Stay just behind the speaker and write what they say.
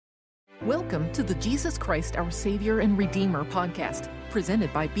Welcome to the Jesus Christ, Our Savior and Redeemer podcast,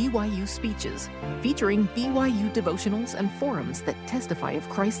 presented by BYU Speeches, featuring BYU devotionals and forums that testify of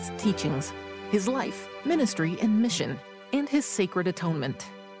Christ's teachings, His life, ministry, and mission, and His sacred atonement.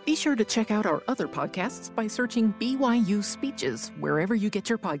 Be sure to check out our other podcasts by searching BYU Speeches wherever you get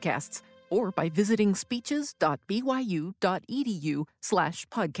your podcasts, or by visiting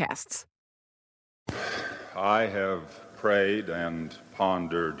speeches.byu.edu/podcasts. I have prayed and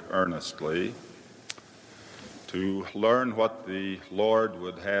pondered earnestly to learn what the Lord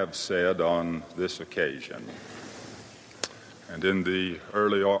would have said on this occasion. And in the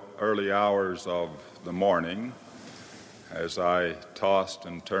early hours of the morning, as I tossed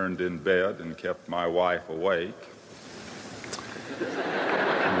and turned in bed and kept my wife awake,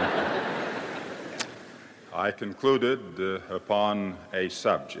 I concluded upon a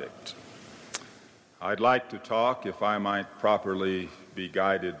subject. I'd like to talk, if I might properly be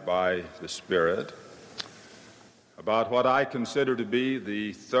guided by the Spirit, about what I consider to be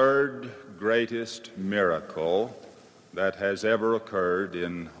the third greatest miracle that has ever occurred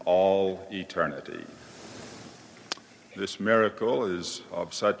in all eternity. This miracle is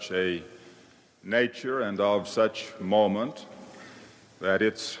of such a nature and of such moment that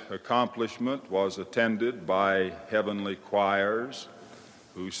its accomplishment was attended by heavenly choirs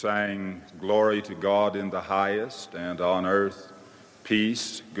who sang glory to God in the highest, and on earth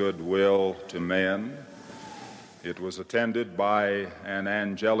peace, goodwill to men. It was attended by an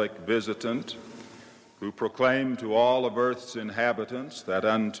angelic visitant who proclaimed to all of earth's inhabitants that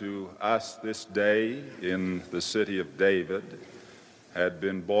unto us this day in the city of David had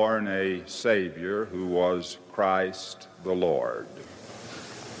been born a Savior who was Christ the Lord.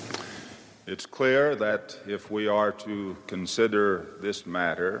 It's clear that if we are to consider this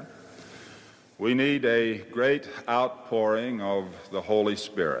matter, we need a great outpouring of the Holy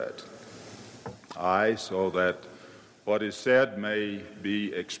Spirit. So that what is said may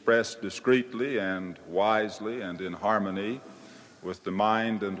be expressed discreetly and wisely and in harmony with the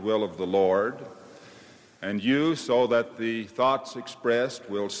mind and will of the Lord, and you, so that the thoughts expressed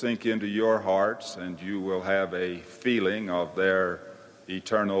will sink into your hearts and you will have a feeling of their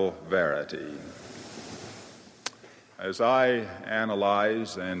eternal verity. As I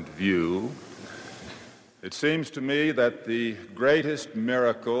analyze and view, it seems to me that the greatest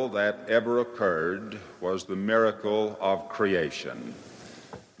miracle that ever occurred was the miracle of creation.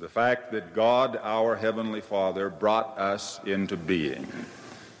 The fact that God, our Heavenly Father, brought us into being.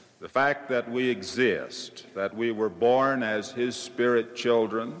 The fact that we exist, that we were born as His Spirit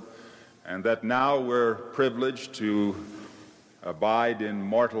children, and that now we're privileged to abide in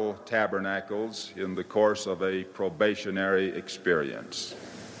mortal tabernacles in the course of a probationary experience.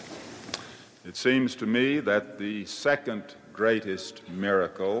 It seems to me that the second greatest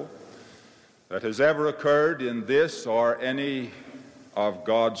miracle that has ever occurred in this or any of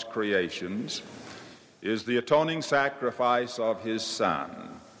God's creations is the atoning sacrifice of His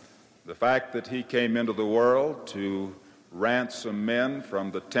Son. The fact that He came into the world to ransom men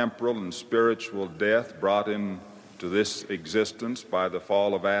from the temporal and spiritual death brought into this existence by the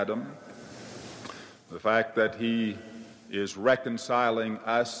fall of Adam. The fact that He is reconciling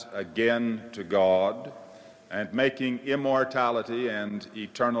us again to God and making immortality and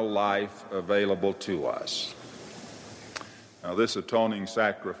eternal life available to us. Now, this atoning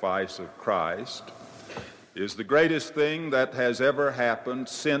sacrifice of Christ is the greatest thing that has ever happened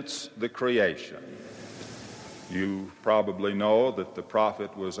since the creation. You probably know that the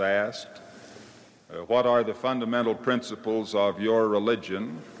prophet was asked, what are the fundamental principles of your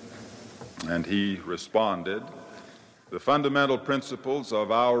religion? And he responded, the fundamental principles of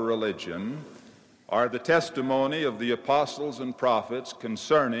our religion are the testimony of the apostles and prophets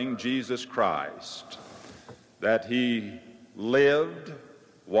concerning Jesus Christ, that He lived,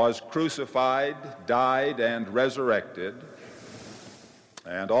 was crucified, died, and resurrected,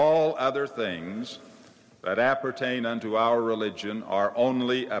 and all other things that appertain unto our religion are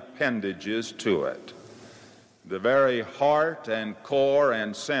only appendages to it. The very heart and core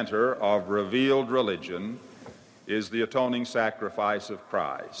and center of revealed religion is the atoning sacrifice of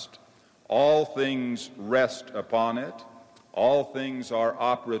Christ. All things rest upon it. All things are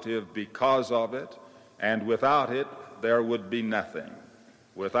operative because of it, and without it there would be nothing.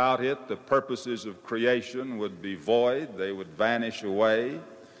 Without it, the purposes of creation would be void. They would vanish away.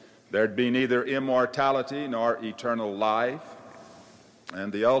 There'd be neither immortality nor eternal life,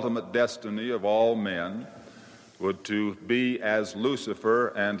 and the ultimate destiny of all men would to be as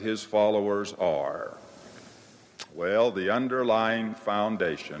Lucifer and his followers are. Well, the underlying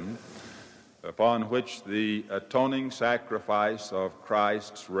foundation upon which the atoning sacrifice of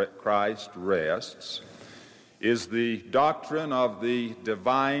Christ rests is the doctrine of the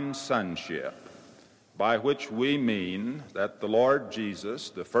divine sonship, by which we mean that the Lord Jesus,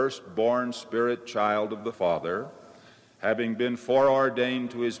 the firstborn spirit child of the Father, having been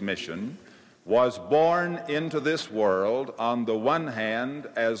foreordained to his mission, was born into this world on the one hand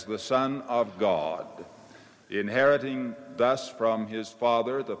as the Son of God, inheriting thus from his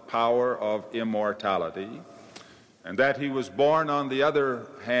Father the power of immortality, and that he was born on the other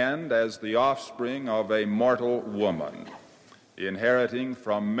hand as the offspring of a mortal woman, inheriting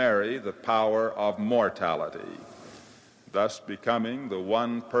from Mary the power of mortality, thus becoming the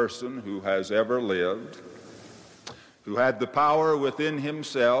one person who has ever lived, who had the power within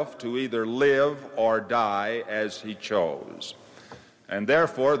himself to either live or die as he chose, and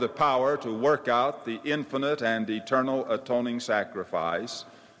therefore the power to work out the infinite and eternal atoning sacrifice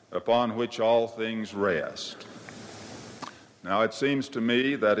upon which all things rest. Now, it seems to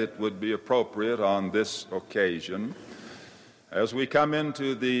me that it would be appropriate on this occasion, as we come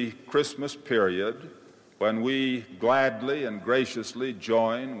into the Christmas period, when we gladly and graciously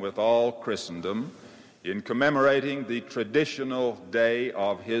join with all Christendom in commemorating the traditional day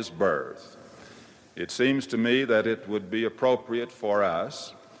of his birth, it seems to me that it would be appropriate for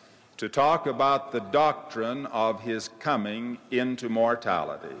us to talk about the doctrine of his coming into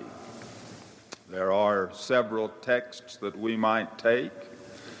mortality. There are several texts that we might take.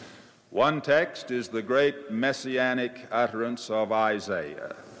 One text is the great messianic utterance of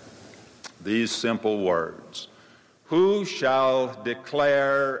Isaiah. These simple words: "Who shall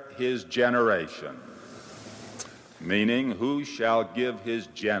declare his generation?" Meaning, who shall give his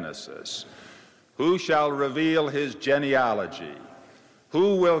genesis? Who shall reveal his genealogy?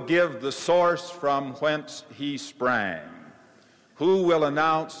 Who will give the source from whence he sprang? Who will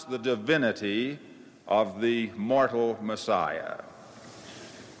announce the divinity of the mortal Messiah?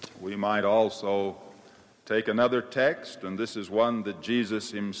 We might also take another text, and this is one that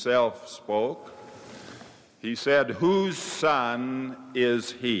Jesus himself spoke. He said, "Whose son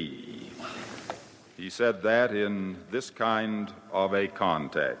is he?" He said that in this kind of a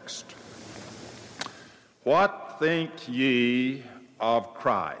context: "What think ye of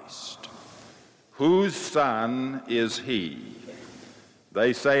Christ? Whose son is he?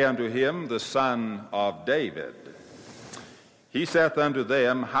 They say unto him, the son of David. He saith unto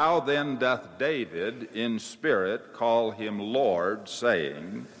them, How then doth David in spirit call him Lord,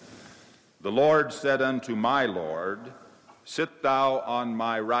 saying, The Lord said unto my Lord, Sit thou on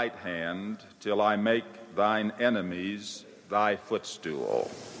my right hand, till I make thine enemies thy footstool."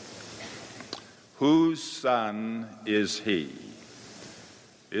 Whose son is he?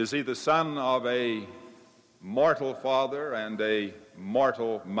 Is he the son of a mortal father and a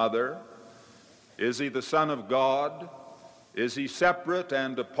mortal mother? Is he the Son of God? Is he separate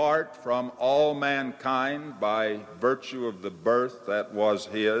and apart from all mankind by virtue of the birth that was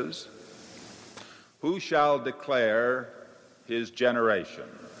his? Who shall declare his generation?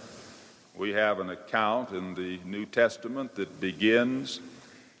 We have an account in the New Testament that begins,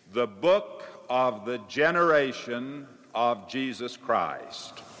 "The book of the generation of Jesus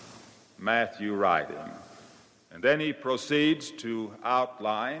Christ," Matthew writing. And then he proceeds to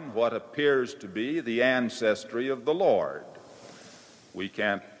outline what appears to be the ancestry of the Lord. We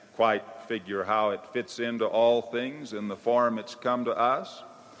can't quite figure how it fits into all things in the form it's come to us.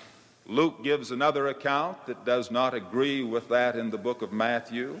 Luke gives another account that does not agree with that in the book of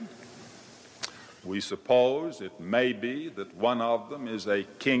Matthew. We suppose it may be that one of them is a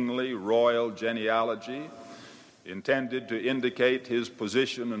kingly, royal genealogy intended to indicate his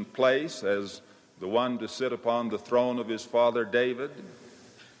position and place as the one to sit upon the throne of his father David.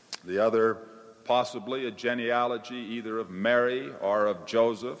 The other, possibly a genealogy either of Mary or of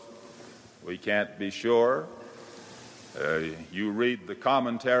Joseph. We can't be sure. You read the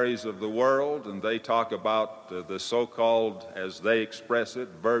commentaries of the world, and they talk about the so-called, as they express it,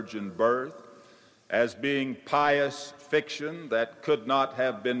 virgin birth, as being pious fiction that could not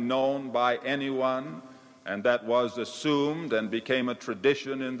have been known by anyone, and that was assumed and became a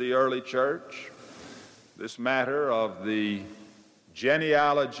tradition in the early church. This matter of the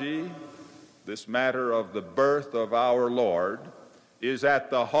genealogy, this matter of the birth of our Lord, is at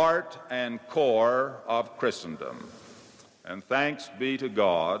the heart and core of Christendom. And thanks be to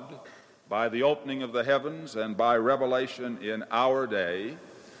God, by the opening of the heavens and by revelation in our day,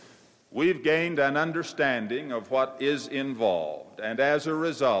 we've gained an understanding of what is involved. And as a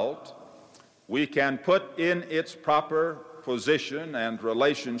result, we can put in its proper position and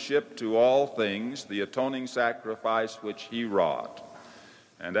relationship to all things the atoning sacrifice which he wrought.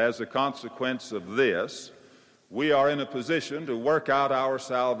 And as a consequence of this, we are in a position to work out our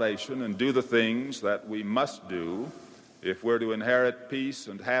salvation and do the things that we must do if we're to inherit peace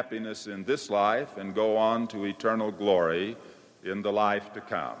and happiness in this life and go on to eternal glory in the life to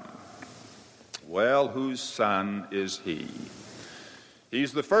come. Well, whose son is he?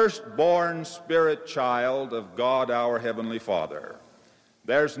 He's the firstborn spirit child of God our Heavenly Father.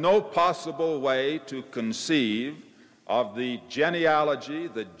 There's no possible way to conceive of the genealogy,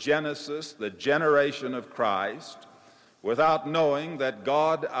 the genesis, the generation of Christ without knowing that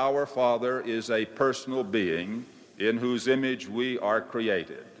God our Father is a personal being in whose image we are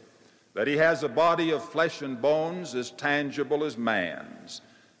created, that he has a body of flesh and bones as tangible as man's,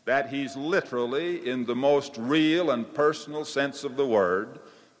 that he's literally, in the most real and personal sense of the word,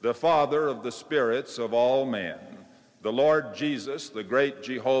 the Father of the spirits of all men, the Lord Jesus, the great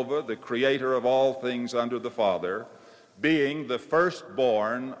Jehovah, the creator of all things under the Father, being the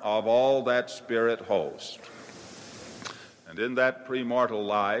firstborn of all that spirit host. And in that premortal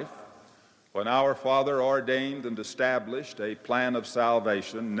life, when our Father ordained and established a plan of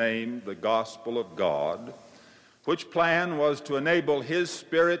salvation named the Gospel of God, which plan was to enable his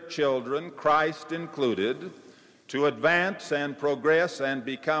spirit children, Christ included, to advance and progress and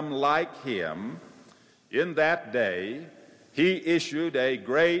become like him, in that day he issued a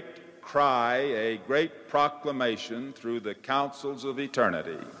great cry, a great proclamation through the councils of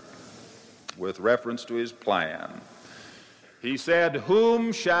eternity with reference to his plan. He said,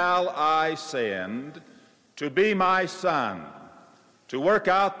 "Whom shall I send to be my son, to work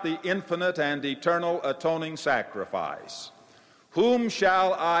out the infinite and eternal atoning sacrifice? Whom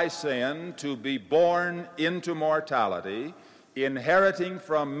shall I send to be born into mortality, inheriting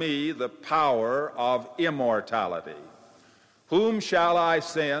from me the power of immortality? Whom shall I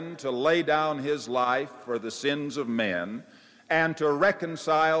send to lay down his life for the sins of men and to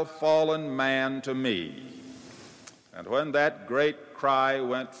reconcile fallen man to me?" And when that great cry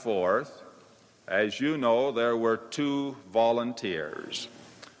went forth, as you know, there were two volunteers.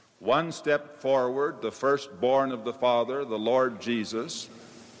 One stepped forward, the firstborn of the Father, the Lord Jesus,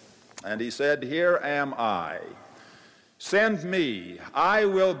 and he said, "Here am I. Send me, I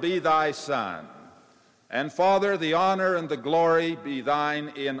will be thy son. And Father, the honor and the glory be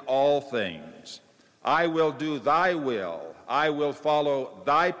thine in all things. I will do thy will. I will follow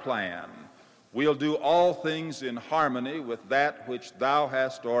thy plan. We'll do all things in harmony with that which thou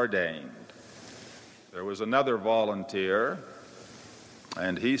hast ordained." There was another volunteer,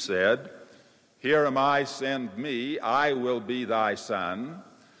 and he said, "Here am I, send me. I will be thy son,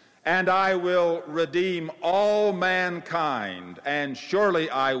 and I will redeem all mankind, and surely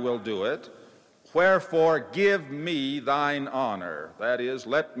I will do it. Wherefore give me thine honor." That is,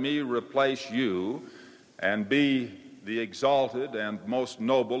 let me replace you and be the exalted and most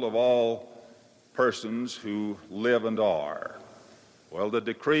noble of all persons who live and are. Well, the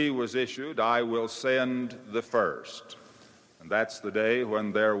decree was issued, "I will send the first." And that's the day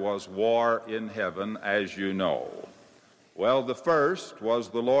when there was war in heaven, as you know. Well, the first was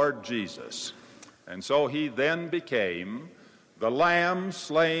the Lord Jesus. And so he then became the Lamb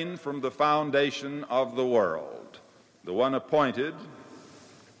slain from the foundation of the world, the one appointed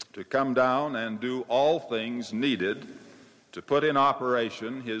to come down and do all things needed to put in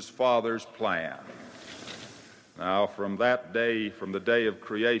operation his Father's plan. Now, from that day, from the day of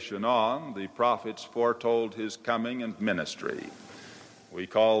creation on, the prophets foretold his coming and ministry. We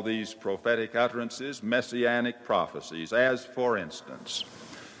call these prophetic utterances messianic prophecies, as for instance,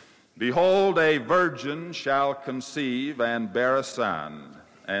 "Behold, a virgin shall conceive and bear a son,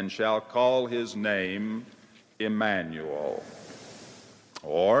 and shall call his name Emmanuel."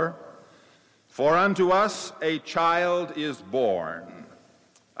 Or, "For unto us a child is born,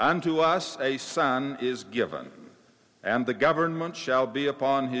 unto us a son is given, and the government shall be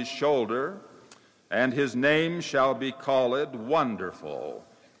upon his shoulder, and his name shall be called Wonderful,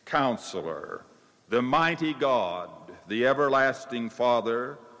 Counselor, the Mighty God, the Everlasting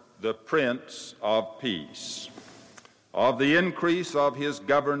Father, the Prince of Peace. Of the increase of his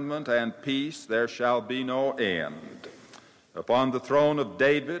government and peace there shall be no end, upon the throne of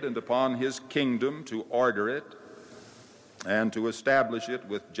David and upon his kingdom, to order it and to establish it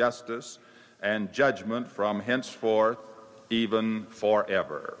with justice and judgment from henceforth even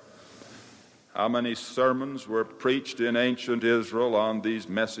forever." How many sermons were preached in ancient Israel on these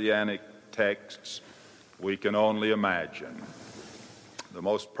messianic texts? We can only imagine. The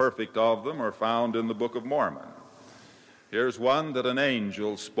most perfect of them are found in the Book of Mormon. Here's one that an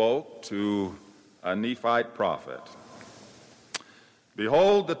angel spoke to a Nephite prophet.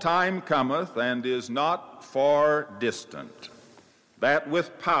 "Behold, the time cometh, and is not far distant, that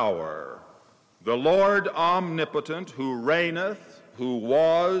with power the Lord omnipotent, who reigneth, who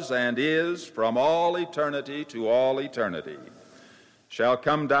was and is from all eternity to all eternity, shall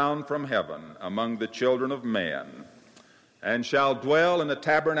come down from heaven among the children of men, and shall dwell in a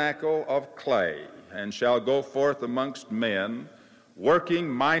tabernacle of clay, and shall go forth amongst men, working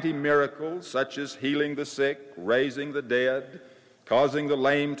mighty miracles, such as healing the sick, raising the dead, causing the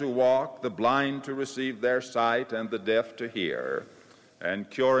lame to walk, the blind to receive their sight, and the deaf to hear, and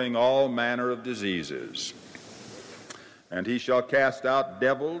curing all manner of diseases. And he shall cast out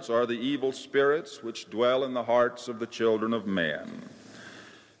devils, or the evil spirits which dwell in the hearts of the children of men.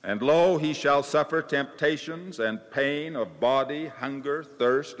 And lo, he shall suffer temptations and pain of body, hunger,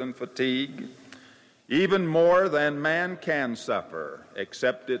 thirst, and fatigue, even more than man can suffer,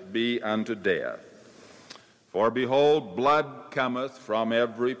 except it be unto death. For behold, blood cometh from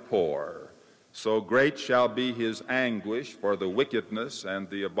every pore, so great shall be his anguish for the wickedness and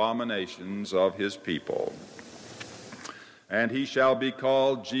the abominations of his people. And he shall be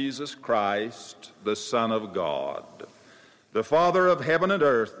called Jesus Christ, the Son of God, the Father of heaven and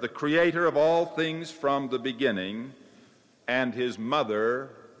earth, the Creator of all things from the beginning, and his mother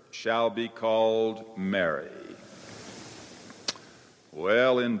shall be called Mary.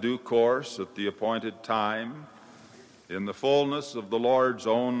 Well, in due course, at the appointed time, in the fullness of the Lord's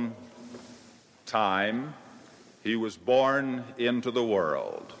own time, he was born into the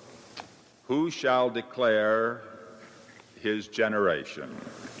world. Who shall declare his generation?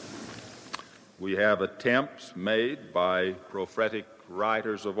 We have attempts made by prophetic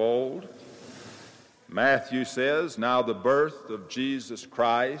writers of old. Matthew says, "Now the birth of Jesus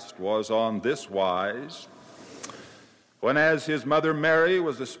Christ was on this wise, when as his mother Mary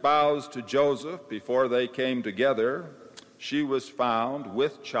was espoused to Joseph, before they came together, she was found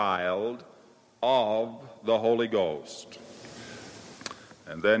with child of the Holy Ghost."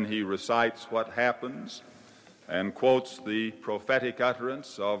 And then he recites what happens and quotes the prophetic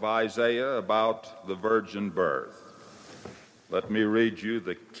utterance of Isaiah about the virgin birth. Let me read you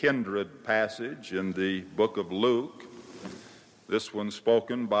the kindred passage in the book of Luke, this one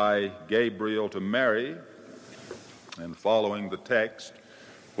spoken by Gabriel to Mary, and following the text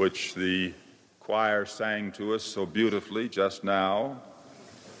which the choir sang to us so beautifully just now.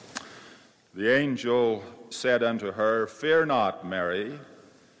 The angel said unto her, "Fear not, Mary,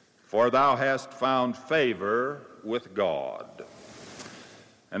 for thou hast found favor with God.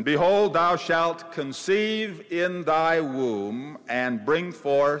 And behold, thou shalt conceive in thy womb, and bring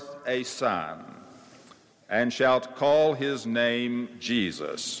forth a son, and shalt call his name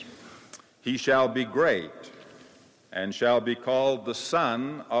Jesus. He shall be great, and shall be called the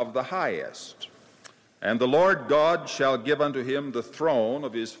Son of the Highest. And the Lord God shall give unto him the throne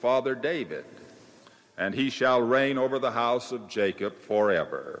of his father David, and he shall reign over the house of Jacob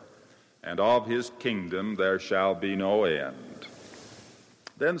forever, and of his kingdom there shall be no end."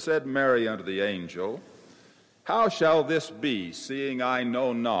 Then said Mary unto the angel, "How shall this be, seeing I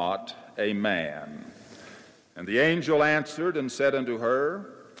know not a man?" And the angel answered and said unto her,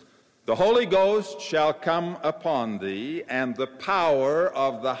 "The Holy Ghost shall come upon thee, and the power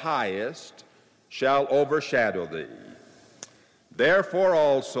of the Highest shall overshadow thee. Therefore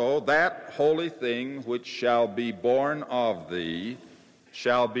also that holy thing which shall be born of thee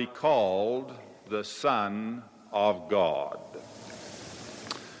shall be called the Son of God."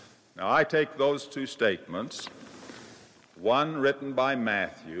 Now I take those two statements, one written by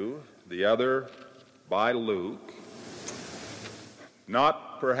Matthew, the other by Luke,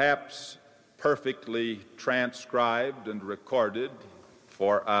 not perhaps perfectly transcribed and recorded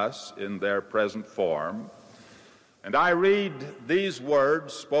for us in their present form, and I read these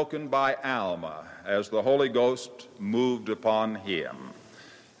words spoken by Alma as the Holy Ghost moved upon him,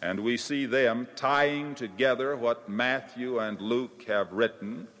 and we see them tying together what Matthew and Luke have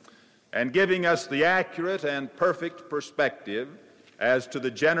written and giving us the accurate and perfect perspective as to the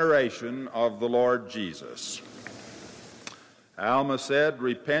generation of the Lord Jesus. Alma said,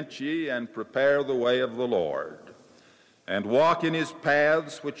 "Repent ye and prepare the way of the Lord, and walk in his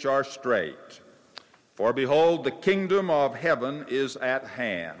paths which are straight. For behold, the kingdom of heaven is at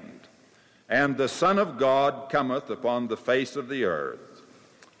hand, and the Son of God cometh upon the face of the earth.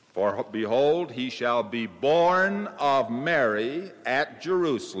 For behold, he shall be born of Mary at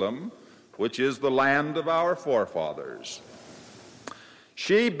Jerusalem, which is the land of our forefathers.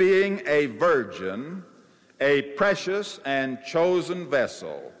 She being a virgin, a precious and chosen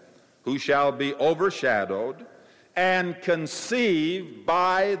vessel, who shall be overshadowed and conceived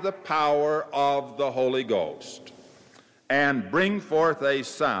by the power of the Holy Ghost, and bring forth a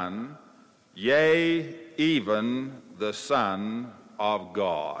son, yea, even the Son of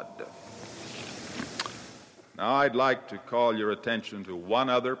God. Now I'd like to call your attention to one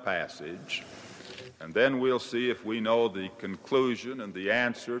other passage, and then we'll see if we know the conclusion and the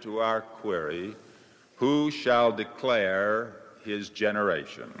answer to our query, who shall declare his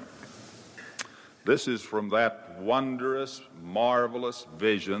generation? This is from that wondrous, marvelous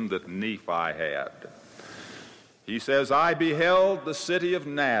vision that Nephi had. He says, I beheld the city of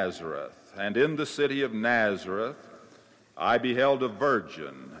Nazareth, and in the city of Nazareth I beheld a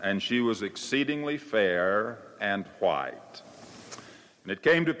virgin, and she was exceedingly fair and white. And it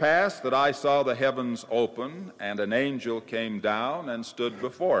came to pass that I saw the heavens open, and an angel came down and stood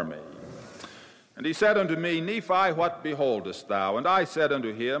before me. And he said unto me, Nephi, what beholdest thou? And I said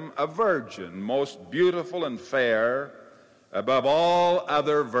unto him, a virgin, most beautiful and fair, above all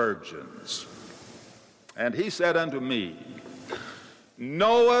other virgins. And he said unto me,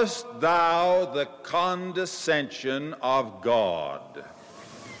 knowest thou the condescension of God?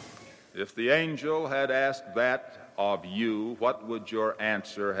 If the angel had asked that of you, what would your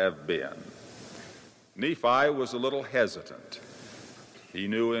answer have been? Nephi was a little hesitant. He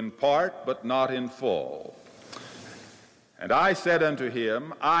knew in part, but not in full. And I said unto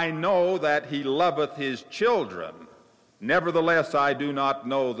him, I know that he loveth his children. Nevertheless, I do not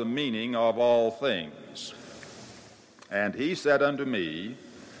know the meaning of all things. And he said unto me,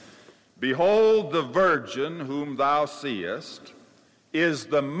 behold, the virgin whom thou seest is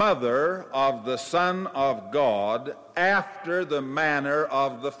the mother of the Son of God after the manner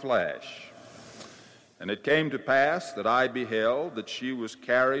of the flesh. And it came to pass that I beheld that she was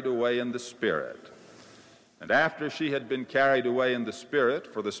carried away in the Spirit. And after she had been carried away in the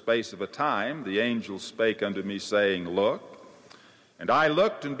Spirit for the space of a time, the angel spake unto me, saying, look. And I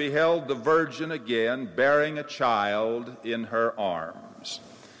looked and beheld the virgin again, bearing a child in her arms.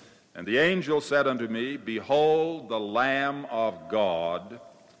 And the angel said unto me, behold, the Lamb of God,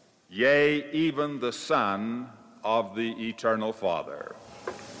 yea, even the Son of the Eternal Father.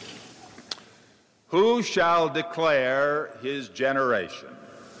 Who shall declare his generation?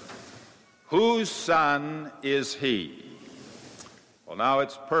 Whose son is he? Well, now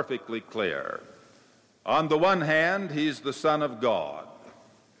it's perfectly clear. On the one hand, he's the Son of God,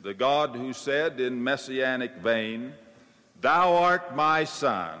 the God who said in messianic vein, thou art my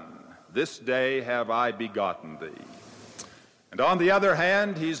Son, this day have I begotten thee. And on the other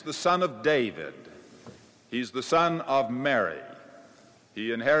hand, he's the Son of David. He's the son of Mary.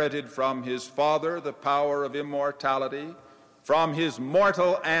 He inherited from his father the power of immortality, from his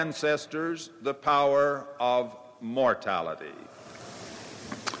mortal ancestors the power of mortality.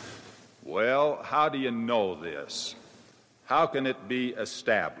 Well, how do you know this? How can it be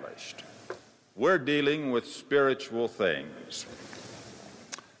established? We're dealing with spiritual things.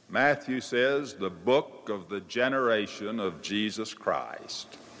 Matthew says, the book of the generation of Jesus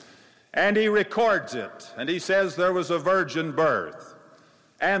Christ. And he records it, and he says there was a virgin birth.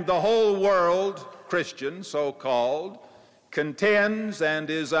 And the whole world, Christian, so-called, contends and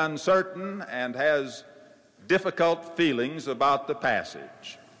is uncertain and has difficult feelings about the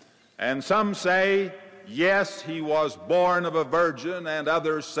passage. And some say, yes, he was born of a virgin, and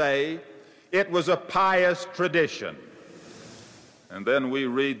others say it was a pious tradition. And then we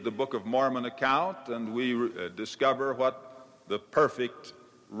read the Book of Mormon account, and we discover what the perfect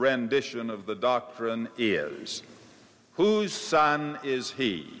rendition of the doctrine is. Whose son is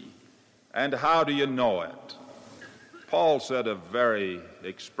he, and how do you know it? Paul said a very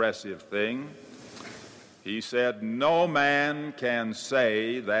expressive thing. He said, no man can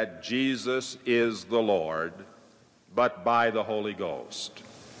say that Jesus is the Lord, but by the Holy Ghost.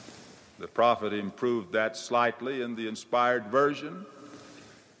 The prophet improved that slightly in the inspired version.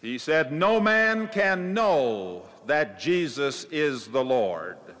 He said, no man can know that Jesus is the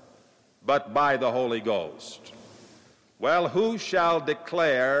Lord, but by the Holy Ghost. Well, who shall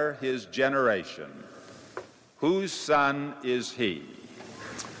declare his generation? Whose son is he?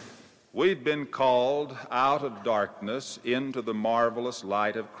 We've been called out of darkness into the marvelous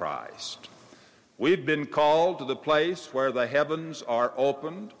light of Christ. We've been called to the place where the heavens are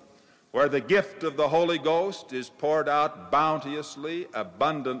opened, where the gift of the Holy Ghost is poured out bounteously,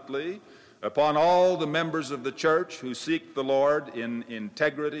 abundantly, upon all the members of the church who seek the Lord in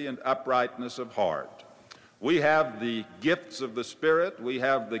integrity and uprightness of heart. We have the gifts of the Spirit. We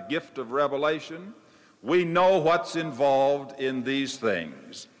have the gift of revelation. We know what's involved in these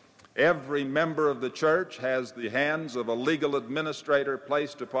things. Every member of the church has the hands of a legal administrator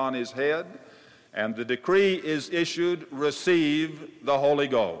placed upon his head, and the decree is issued, receive the Holy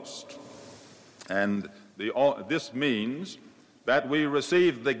Ghost. And this means that we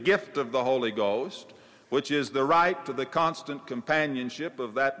receive the gift of the Holy Ghost, which is the right to the constant companionship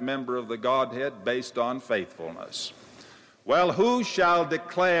of that member of the Godhead based on faithfulness. Well, who shall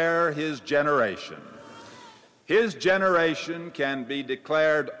declare his generation? His generation can be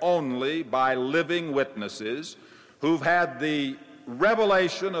declared only by living witnesses who've had the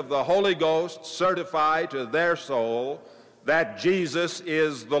revelation of the Holy Ghost certify to their soul that Jesus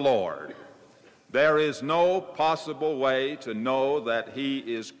is the Lord. There is no possible way to know that he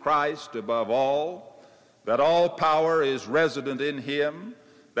is Christ above all, that all power is resident in him,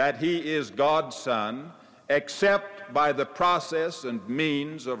 that he is God's Son, except by the process and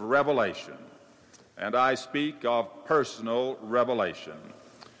means of revelation. And I speak of personal revelation.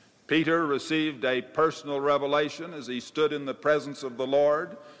 Peter received a personal revelation as he stood in the presence of the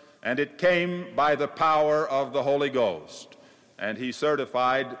Lord, and it came by the power of the Holy Ghost. And he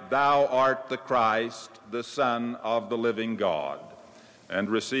certified, "Thou art the Christ, the Son of the living God," and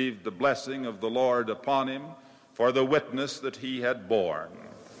received the blessing of the Lord upon him for the witness that he had borne.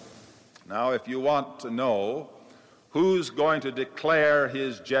 Now, if you want to know who's going to declare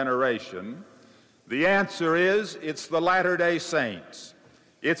his generation, the answer is it's the Latter-day Saints.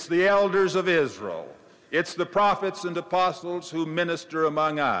 It's the elders of Israel. It's the prophets and apostles who minister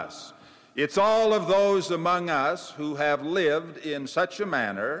among us. It's all of those among us who have lived in such a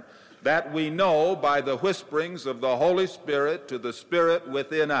manner that we know by the whisperings of the Holy Spirit to the Spirit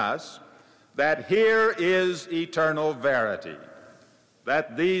within us that here is eternal verity,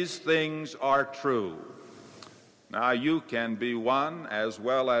 that these things are true. Now you can be one, as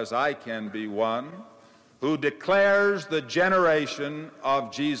well as I can be one, who declares the generation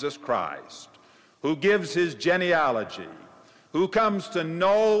of Jesus Christ, who gives his genealogy, who comes to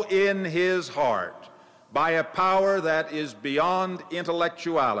know in his heart by a power that is beyond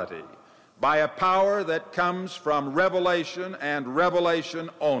intellectuality, by a power that comes from revelation and revelation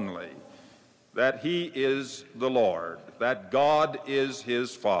only, that he is the Lord, that God is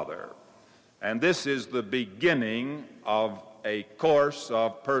his Father. And this is the beginning of a course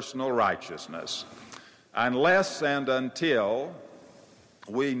of personal righteousness. Unless and until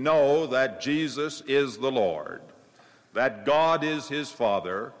we know that Jesus is the Lord, that God is his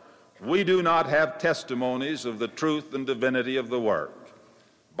Father, we do not have testimonies of the truth and divinity of the work.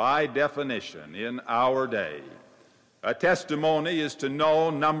 By definition, in our day, a testimony is to know,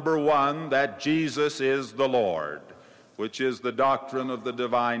 number one, that Jesus is the Lord, which is the doctrine of the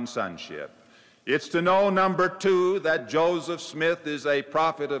divine sonship. It's to know, number two, that Joseph Smith is a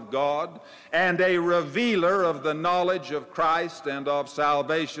prophet of God and a revealer of the knowledge of Christ and of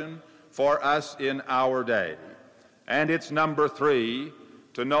salvation for us in our day. And it's number three,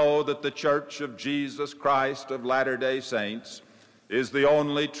 to know that the Church of Jesus Christ of Latter-day Saints is the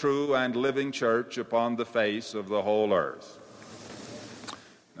only true and living church upon the face of the whole earth.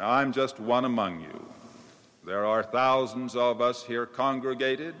 Now, I'm just one among you. There are thousands of us here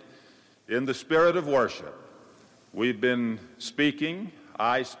congregated in the spirit of worship. We've been speaking,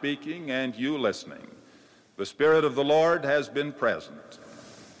 I speaking, and you listening. The Spirit of the Lord has been present.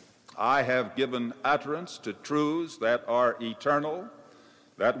 I have given utterance to truths that are eternal,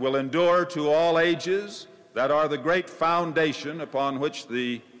 that will endure to all ages, that are the great foundation upon which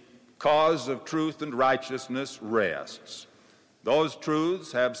the cause of truth and righteousness rests. Those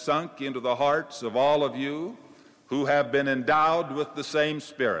truths have sunk into the hearts of all of you who have been endowed with the same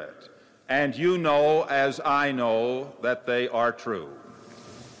Spirit, and you know, as I know, that they are true.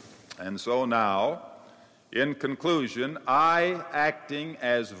 And so now, in conclusion, I, acting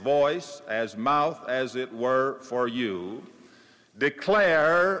as voice, as mouth, as it were, for you,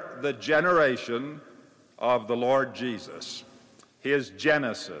 declare the generation of the Lord Jesus, his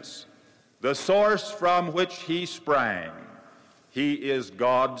genesis, the source from which he sprang. He is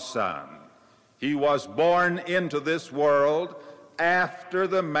God's Son. He was born into this world after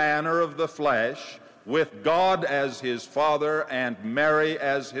the manner of the flesh, with God as his Father and Mary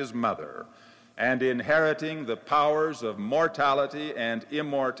as his mother, and inheriting the powers of mortality and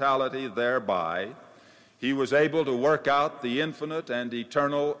immortality thereby, he was able to work out the infinite and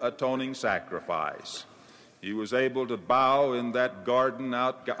eternal atoning sacrifice. He was able to bow in that garden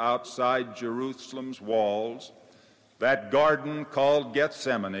outside Jerusalem's walls, that garden called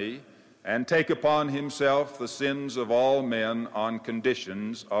Gethsemane, and take upon himself the sins of all men on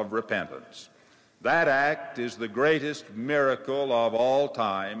conditions of repentance. That act is the greatest miracle of all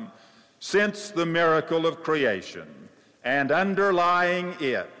time since the miracle of creation, and underlying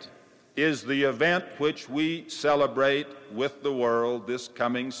it is the event which we celebrate with the world this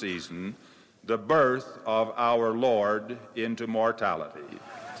coming season, the birth of our Lord into mortality.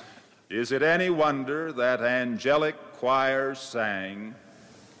 Is it any wonder that angelic choirs sang,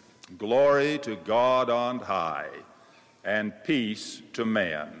 Glory to God on high, and peace to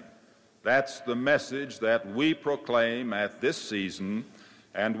men. That's the message that we proclaim at this season,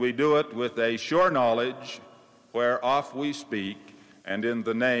 and we do it with a sure knowledge whereof we speak, and in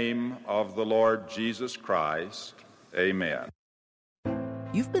the name of the Lord Jesus Christ. Amen.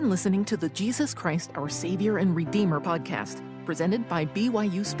 You've been listening to the Jesus Christ, Our Savior and Redeemer podcast, presented by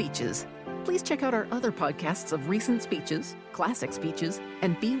BYU Speeches. Please check out our other podcasts of recent speeches, classic speeches,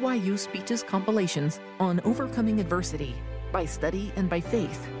 and BYU Speeches compilations on overcoming adversity, by study and by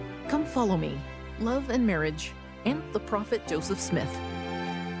faith, Come Follow Me, Love and Marriage, and The Prophet Joseph Smith.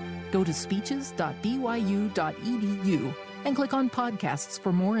 Go to speeches.byu.edu and click on podcasts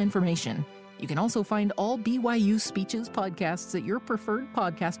for more information. You can also find all BYU Speeches podcasts at your preferred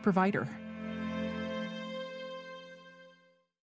podcast provider.